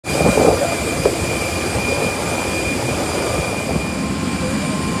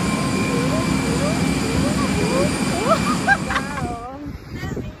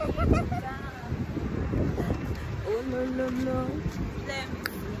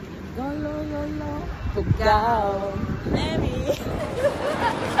Portugal. Maybe.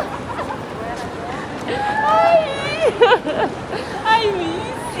 I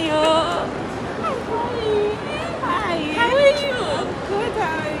miss you. Hi. How are you? Good,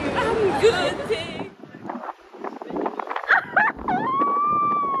 how are you? I'm good, thanks.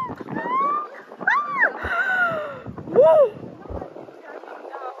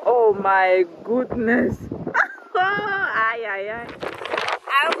 Oh my goodness. Ay, ay, ay.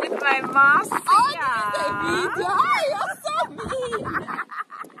 I'm with my mask. Oh, this is a video. Ay, you're so mean.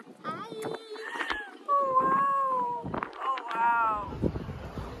 Oh wow.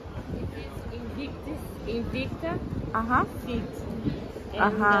 Invicta Uh-huh. fit.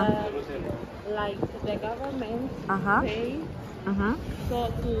 And like the government pay so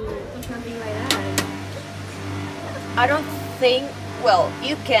to something like that. I don't think, well,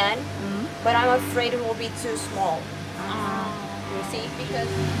 you can, but I'm afraid it will be too small. You see,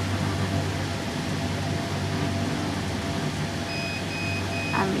 because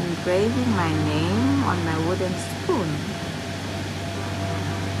I'm engraving my name on my wooden spoon.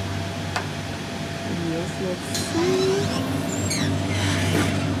 Yes, let's see.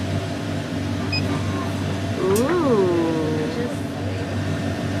 Ooh.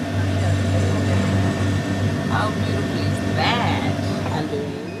 How beautiful is that?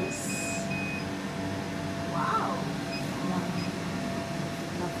 Alice. Wow.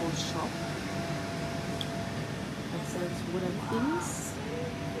 Wonderful shop that sells wooden things.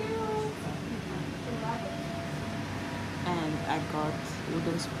 And I got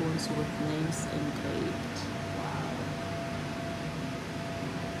wooden spoons with names engraved. Wow.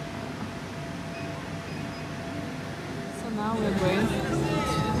 So now we're going to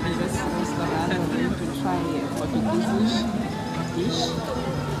this restaurant. We're going to try a Portuguese dish.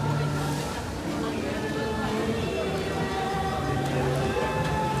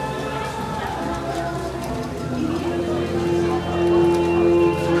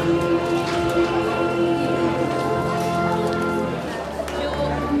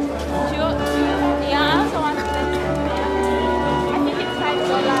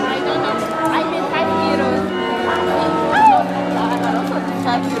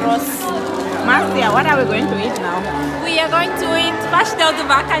 Marcia, what are we going to eat now? We are going to eat pastel de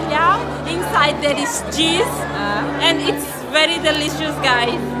bacalhau. Inside there is cheese, and it's very delicious,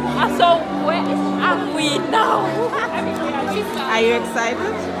 guys. So where are we now? Are you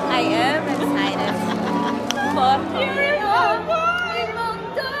excited? I am excited.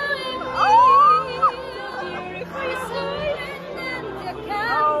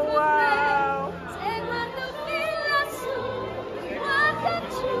 Oh wow!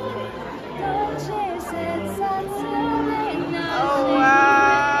 Oh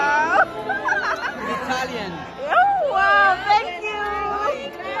wow! Italian. Oh wow! Thank you.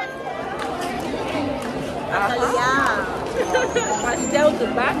 Pastel de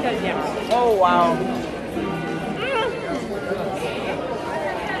bacalhau. Oh wow!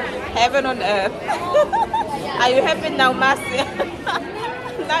 Heaven on earth. Are you happy now, Marcia?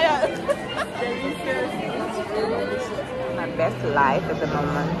 Now my best life at the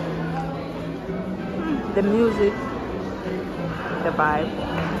moment. The music, the vibe.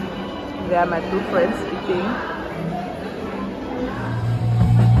 There are my two friends eating.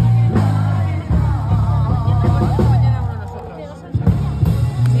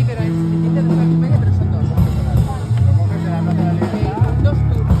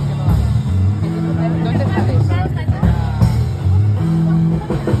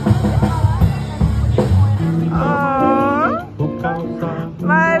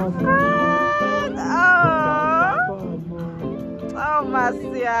 My friend! Oh,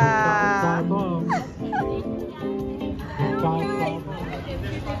 Marcia!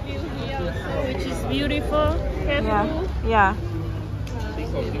 Which is beautiful. Yeah.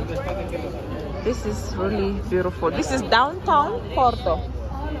 This is really beautiful. This is downtown Porto.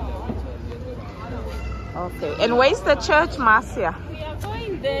 Okay. And where's the church, Marcia? We are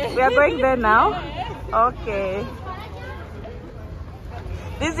going there. We are going there now? Okay.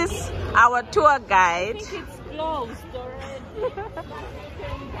 This is our tour guide. It's closed already.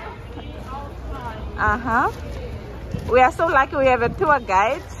 We are so lucky we have a tour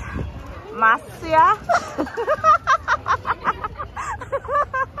guide, Marcia.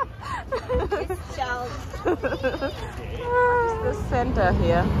 It's the center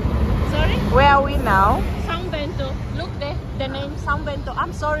here. Sorry? Where are we now? São Bento. Look there, the name São Bento.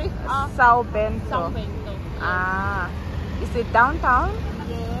 I'm sorry. São Bento. São Bento. Ah, is it downtown?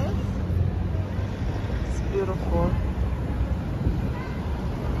 Yes. It's beautiful.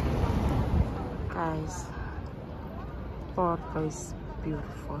 Guys, Porto is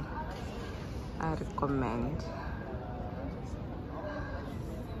beautiful. I recommend.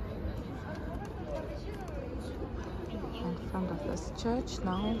 In front of this church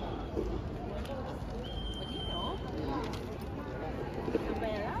now.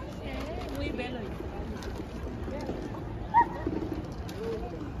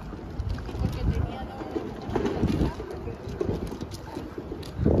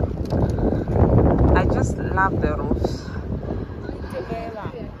 I just love the roofs.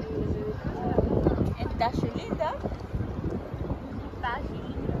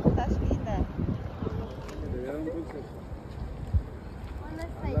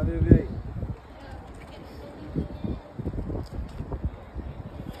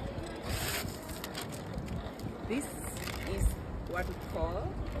 This is what we call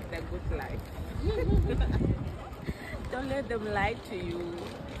the good life. Don't let them lie to you.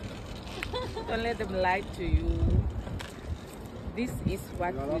 Don't let them lie to you. This is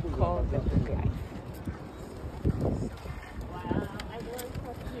what we call the good life. Wow, I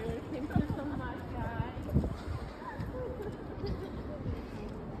want to hear. Thank you so much, guys.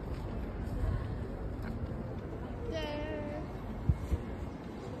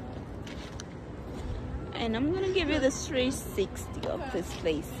 And I'm gonna give you the 360 of this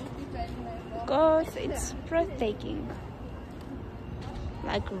place because it's breathtaking.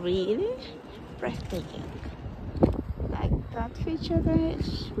 Like really breathtaking. Like that feature there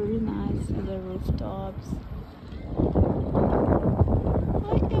is really nice, and the rooftops.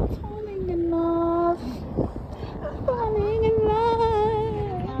 I am falling in love. Falling in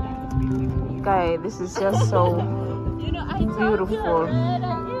love. Guy, this is just so beautiful.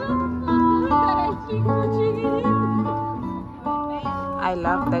 I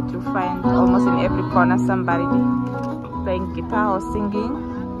love that you find almost in every corner somebody playing guitar or singing.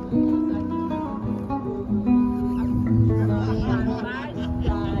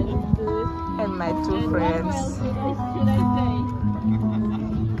 And my two friends.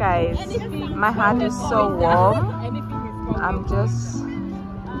 Guys, my heart is so warm. I'm just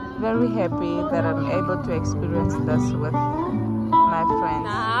very happy that I'm able to experience this with my friends.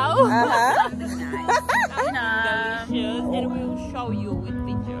 Now, delicious, and we'll show you with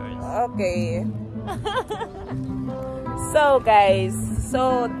pictures. Okay. So guys,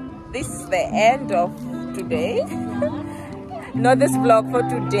 so this is the end of today. Not this vlog for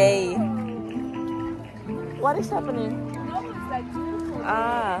today. What is happening?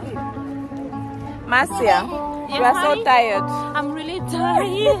 Marcia, you are so tired. I'm really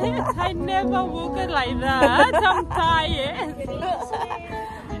tired. I never woke up like that. I'm tired.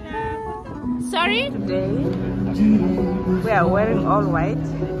 Sorry? Today, we are wearing all white.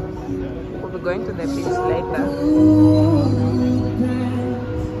 We'll be going to the beach later.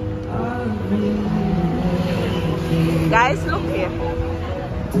 Guys, look here.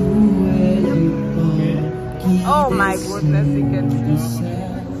 Oh my goodness, you can see.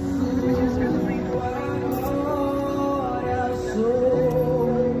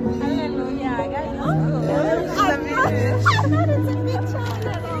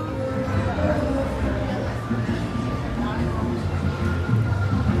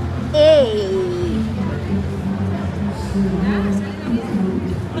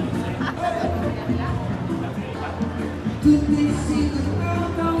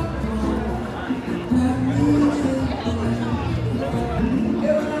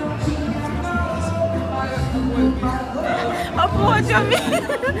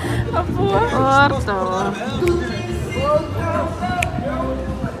 Porto.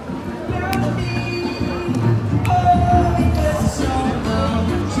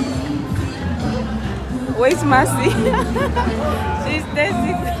 Where's Mercy? She's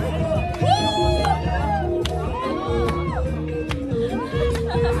dancing.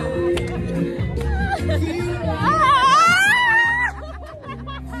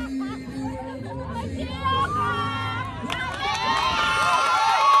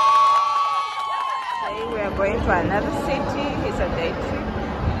 We are going to another city. It's a day trip.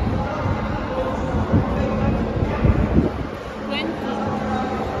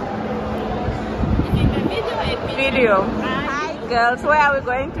 Video. Hi girls, where are we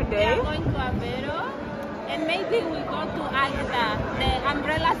going today? We are going to Aveiro, and maybe we go to Agda, the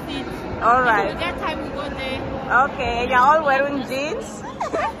umbrella seat. Alright. If we get time, we go there. Okay, and you're all wearing jeans?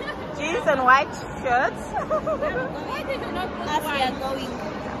 Jeans and white shirts? Why did you not put white? We are going.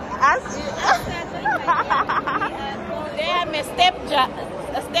 They are my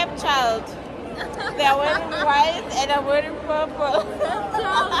stepchild. They are wearing white and I'm wearing purple.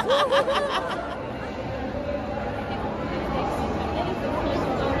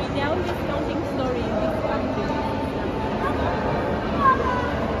 They are always counting stories.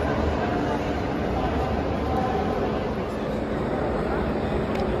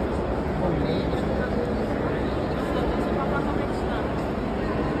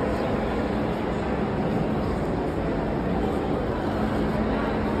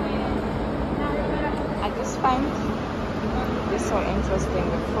 find this so interesting.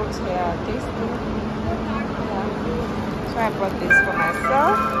 The fruits here taste good. Yeah. So I bought this for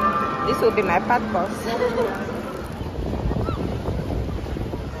myself. This will be my pat box.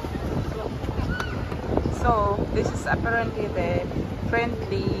 So this is apparently the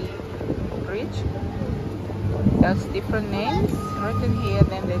friendly bridge. There's different names written here,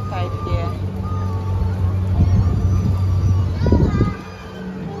 then they type here.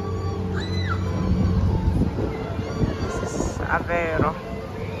 This is Aveiro.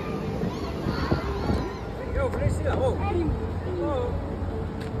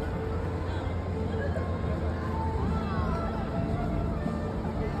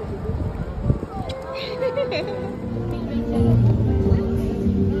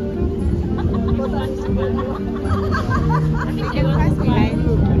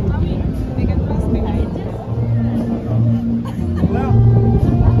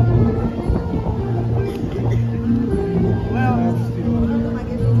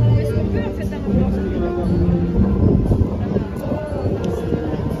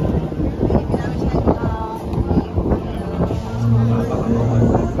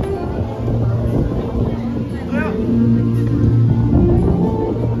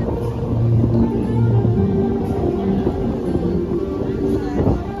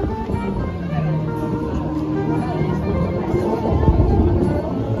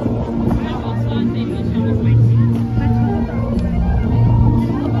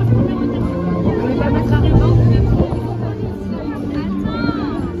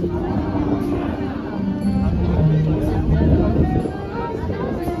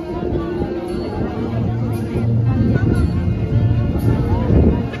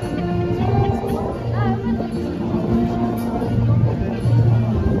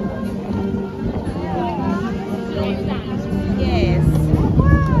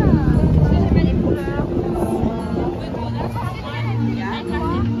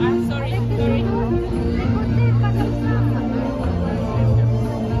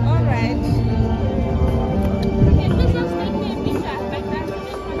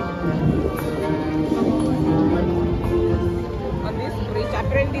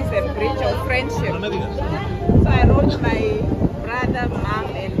 Friendship. So I wrote my brother,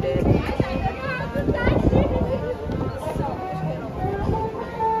 mom, and dad.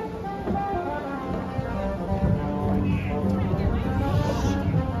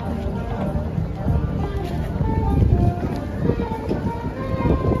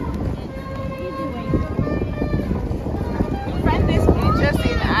 You find these bridges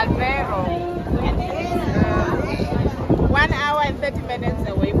in Aveiro, and it's 1 hour and 30 minutes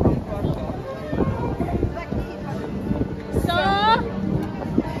away from Porto.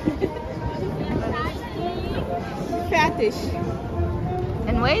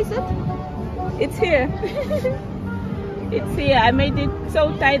 And where is it? It's here. It's here. I made it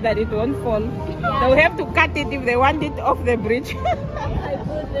so tight that it won't fall. Yeah. They'll have to cut it if they want it off the bridge.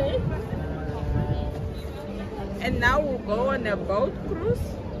 And now we'll go on a boat cruise.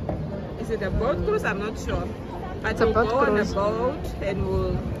 Is it a boat cruise? I'm not sure. But we'll go on a boat and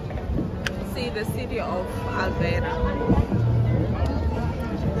we'll see the city of Aveiro.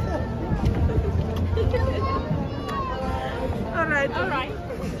 All right.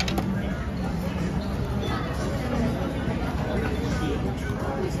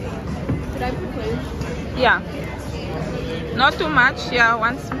 Should I put it? Yeah. Not too much. Yeah,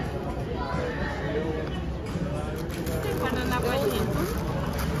 once.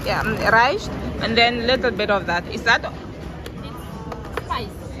 Yeah, rice and then a little bit of that. Is that? It's spice.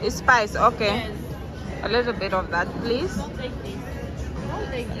 It's spice. Okay. Yes. A little bit of that, please. Don't take this. Don't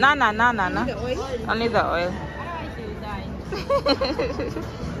take this. No. Only the oil? Only the oil. Otherwise you will die.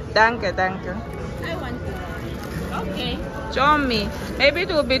 Danke. I want to. Okay. Show me. Maybe it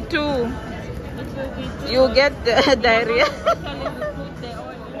will be two. It will be too You get diarrhea. Actually, we put the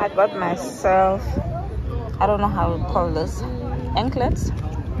oil. I got myself, I don't know how to call this, anklets.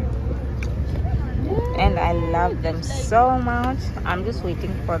 And I love them so much. I'm just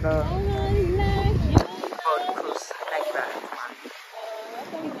waiting for the boat cruise like that.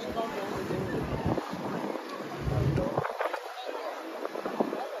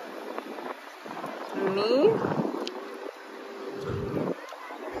 Me?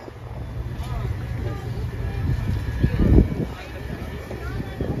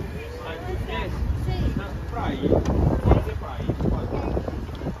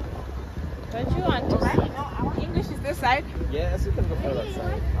 Don't you want to see? English is this side? Yes, you can go for that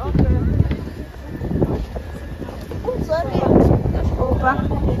side. Okay. Over.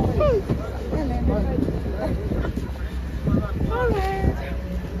 Alright.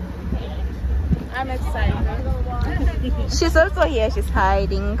 I I'm excited. She's also here. She's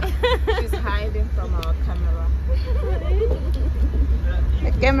hiding. She's hiding from our camera.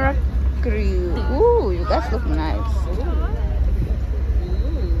 The camera crew. Ooh, you guys look nice.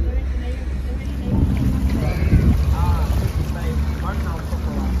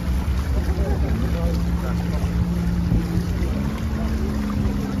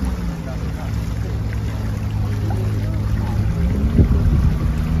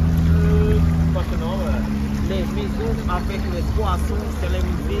 Les maisons avec les poissons, c'est les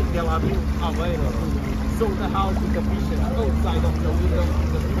musiques de la ville Aveiro. So the house with the fishes outside of the window,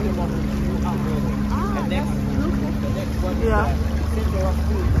 the freedom of the view Aveiro. And the next one is Yeah. the center of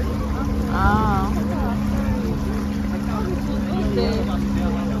food. Ah.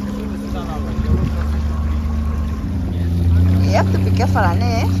 You have to be careful,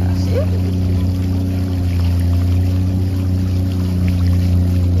 Anne.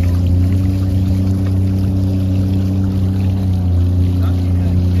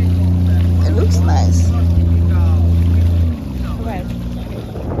 It looks nice. Right.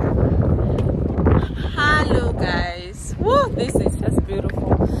 Hello guys. Woo, this is just beautiful.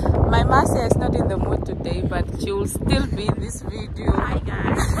 My Marcia is not in the mood today, but she will still be in this video. Hi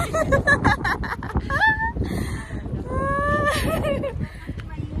guys.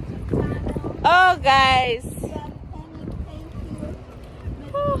 Oh guys.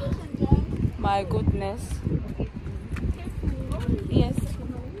 My goodness. Yes.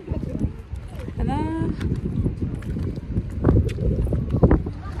 Ta-da.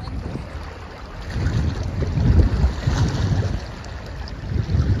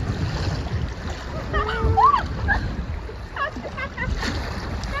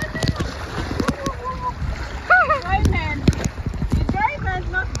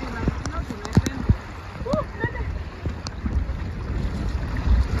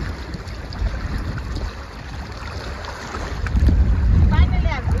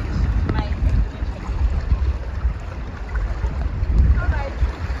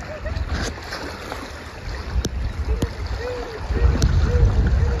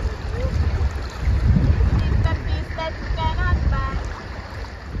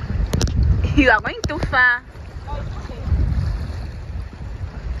 You are going too far.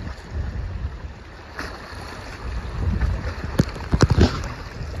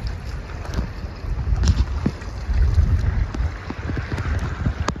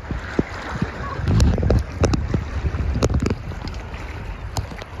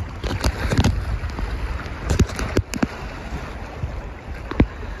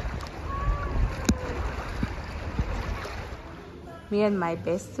 Me and my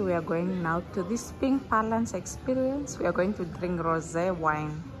bestie, we are going now to this pink balance experience. We are going to drink rosé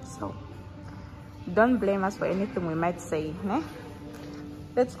wine. So don't blame us for anything we might say, né?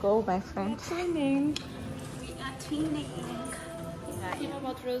 Let's go, my friend. Twinning. We are twinning. Team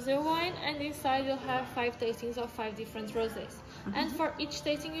about rosé wine, and inside you'll have 5 tastings of 5 different rosés. And for each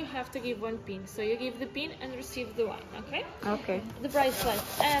tasting you have to give 1 pin. So you give the pin and receive the wine, okay? Okay. The bracelet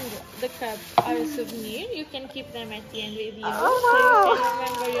and the cup are a souvenir. You can keep them at the end with you. Oh, So you wow. can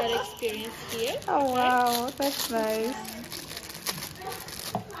remember your experience here. Oh okay? wow, that's nice.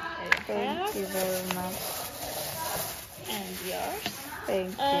 Perfect. Thank you very much. And yours.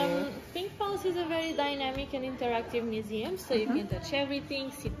 Thank you. Pink Palace is a very dynamic and interactive museum, so you can touch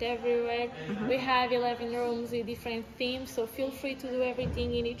everything, sit everywhere. We have 11 rooms with different themes, so feel free to do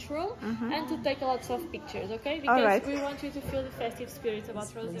everything in each room and to take lots of pictures, okay? Because Alright. we want you to feel the festive spirit about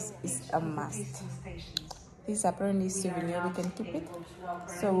Rosé. It's a must. This is apparently souvenir, we can keep it.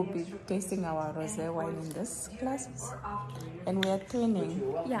 So we'll be tasting our rosé wine in this glasses. And we are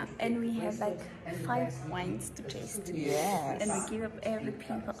twinning. Yeah, and we have like 5 wines to taste. Yes. And we give up every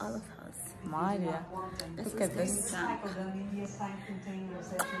pin for all of us. Maria, look at this.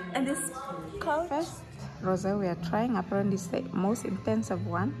 And this coat. First rosé we are trying, apparently it's the most intensive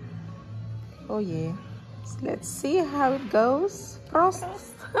one. Oh yeah. So let's see how it goes. Prost.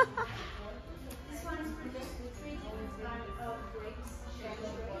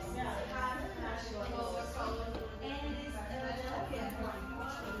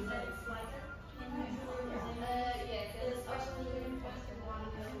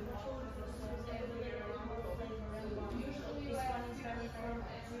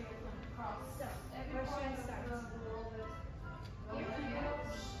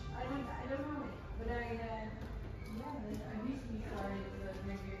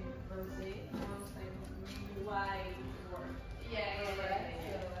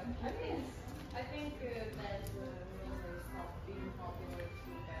 I think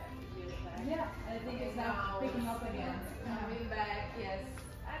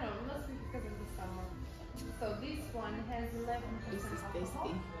So this one has 11%. This is tasty.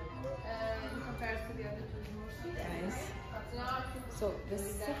 In comparison to the other two, is more sweet. Guys, so the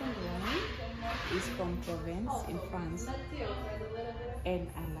second one is from Provence in France, and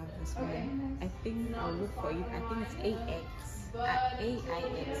I love this one. I think I'll look for it. I think it's AIX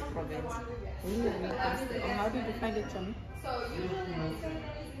Provence. Really, really tasty. Oh, how did you find it, Tommy?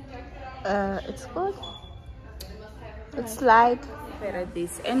 It's good. It's light. At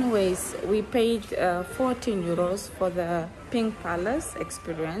this. Anyways, we paid 14 euros for the Pink Palace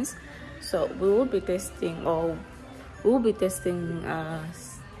experience. So we will be testing, we'll be testing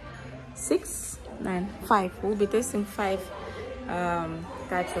 5. We'll be tasting 5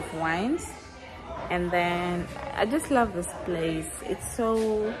 types of wines. And then I just love this place. It's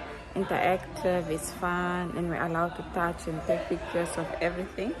so interactive, it's fun, and we're allowed to touch and take pictures of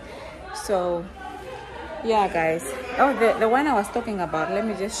everything. So yeah, guys. Oh, the one I was talking about, let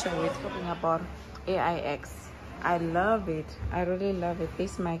me just show it. Talking about AIX. I love it. I really love it.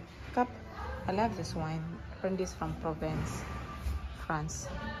 This is my cup. I love this wine. And this from Provence, France.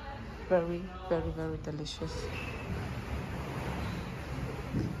 Very, very, very delicious.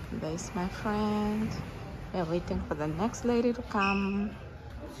 There's my friend. We're waiting for the next lady to come.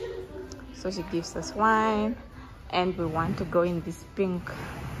 So she gives us wine, and we want to go in these pink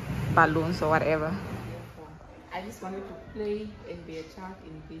balloons or whatever. I just wanted to play and be a child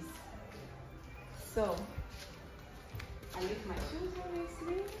in this. So I leave my shoes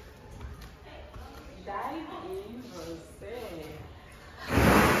obviously. Dive in, Rosé.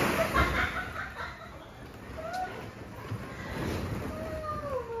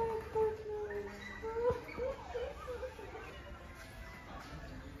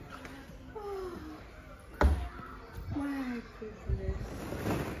 My goodness.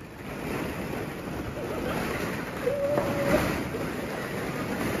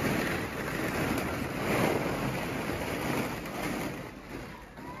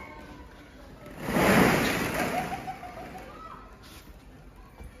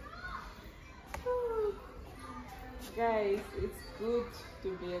 Guys, it's good to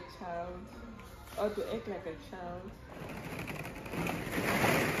be a child, or to act like a child.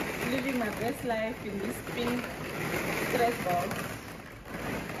 Living my best life in this pink stress box.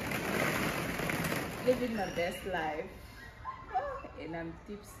 Living my best life. And I'm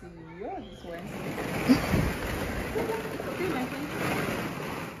tipsy. Yo, this Wednesday. Okay, my friend.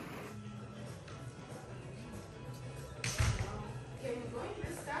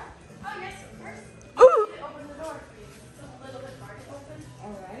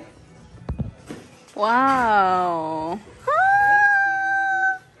 Wow.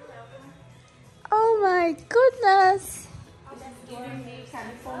 Oh my goodness. It's giving me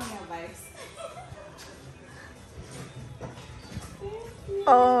California vibes.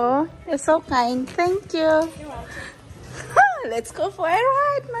 Oh, you're so kind. Thank you. Let's go for a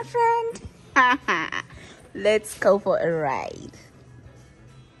ride, my friend. Let's go for a ride.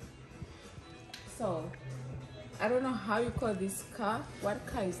 So, I don't know how you call this car. What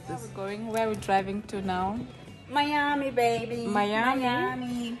car is this? Where we're driving to now? Miami, baby.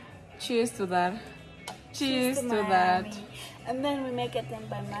 Miami. Cheers to that. Cheers to that. And then we make it in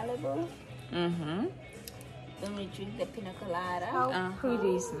by Malibu. Mm-hmm. Then we drink the pina colada. How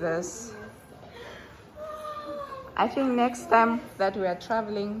pretty is this? I think next time that we are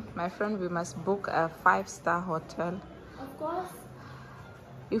traveling, my friend, we must book a 5-star hotel. Of course.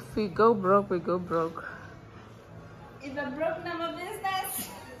 If we go broke, we go broke. If a broke number business.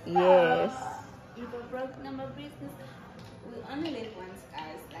 Yes. If a broke number business. We only live once,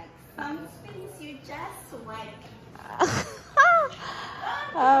 guys. Like some things you just swipe.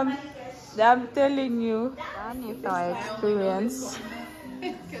 I'm telling you, with our experience,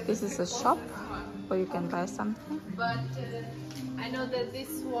 this is a shop where you can buy something. But I know that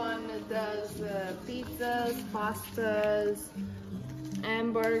this one does pizzas, pastas,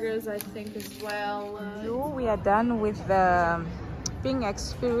 hamburgers, I think as well. We are done with the ping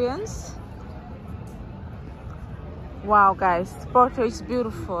experience. Wow, guys, Porto is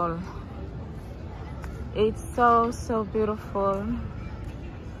beautiful. It's so beautiful.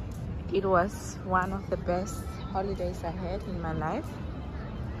 It was one of the best holidays I had in my life.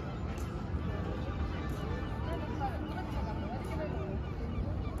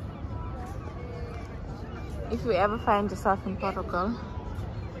 If you ever find yourself in Portugal,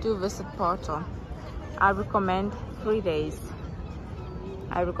 do visit Porto. I recommend 3 days.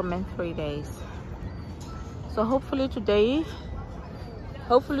 I recommend 3 days. So hopefully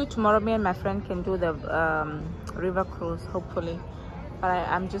tomorrow me and my friend can do the river cruise, hopefully. But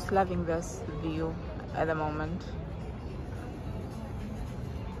I'm just loving this view at the moment.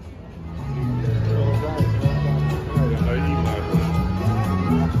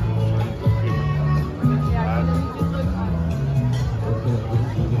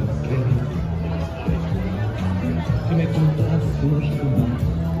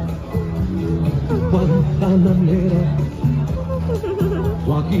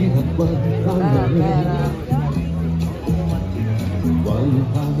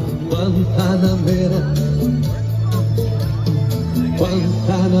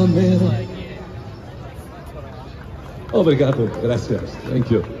 Guantanamera. Obrigado, gracias.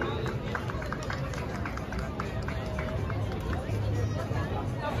 Thank you.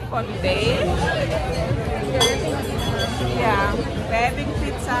 Holiday. Yeah, we're having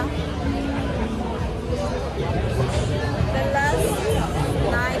pizza. The last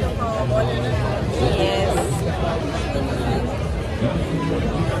night of our holiday. Yes.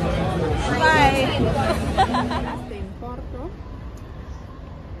 Bye. In Porto.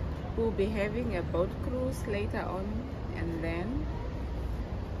 We'll be having a boat cruise later on, and then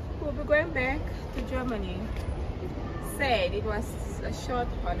we'll be going back to Germany. Said it was a short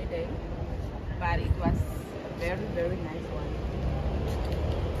holiday, but it was a very, very nice one.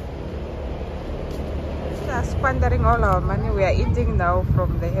 Just squandering all our money. We are eating now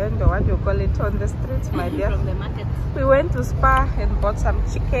from the hand, or what you call it, on the streets, my dear. From the market. We went to Spa and bought some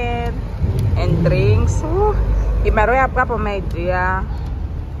chicken and drinks. Ooh, my dear.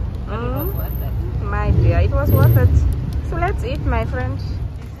 My dear, it was worth it. So let's eat, my friend.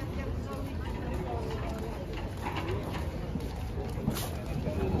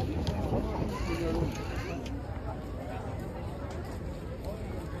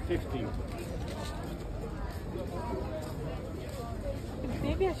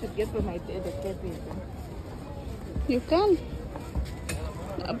 Maybe I should get for my the cabbage. You can.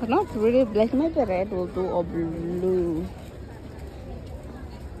 But not really black. Maybe red will do, or blue.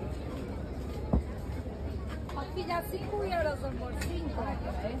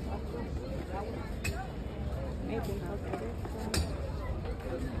 Maybe not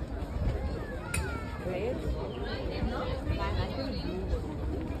red.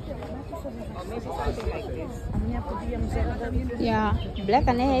 Or maybe something like this. Yeah, black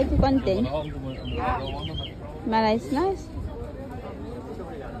and heavy content. But it's nice.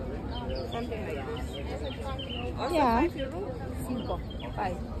 Something like this. Also Yeah. 5 euro?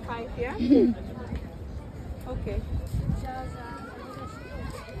 5. 5, yeah? Okay.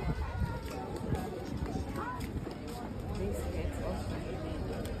 These heads also.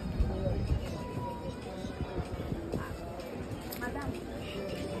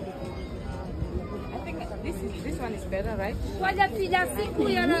 I think this one is better, right? Olha, filha, 5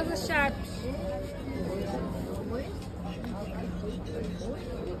 euros a chave.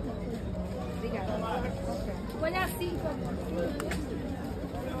 Olha, 5.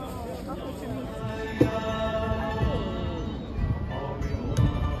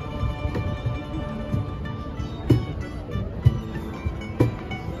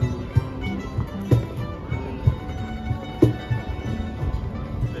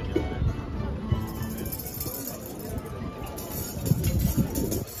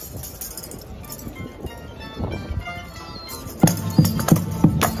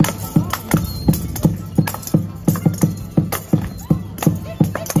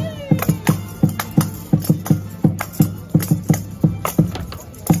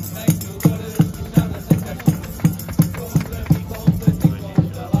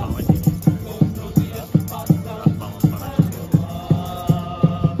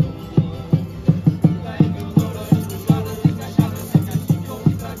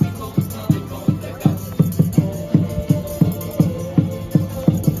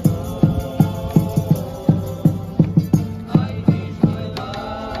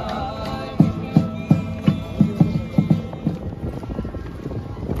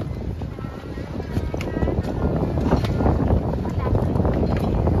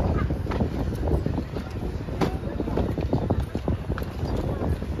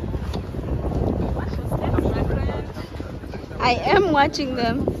 I am watching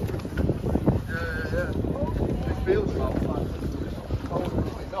them.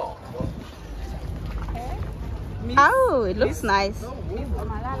 Oh, it looks nice.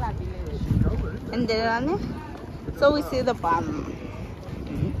 And then, so we see the palm.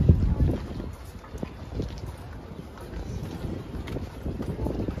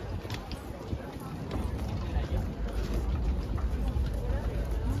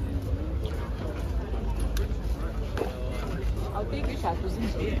 I'll take a shot.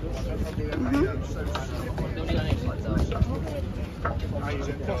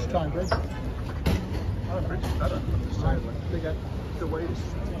 Cross time bridge. Oh, the bridge is better. Just saying, like, they get the way it's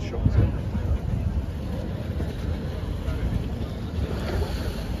shot in.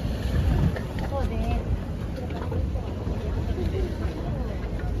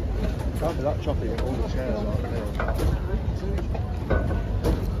 Can't be that choppy with all the chairs aren't there.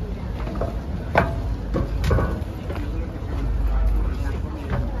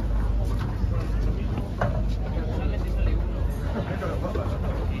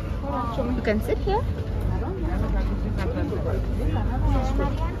 can sit here?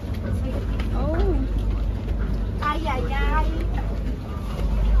 Oh. Ay, ay, ay.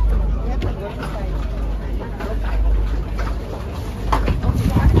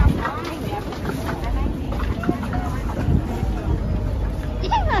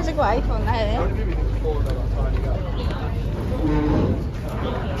 Nasa ko iPhone na eh.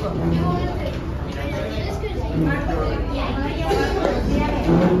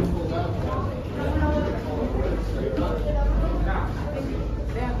 Yeah.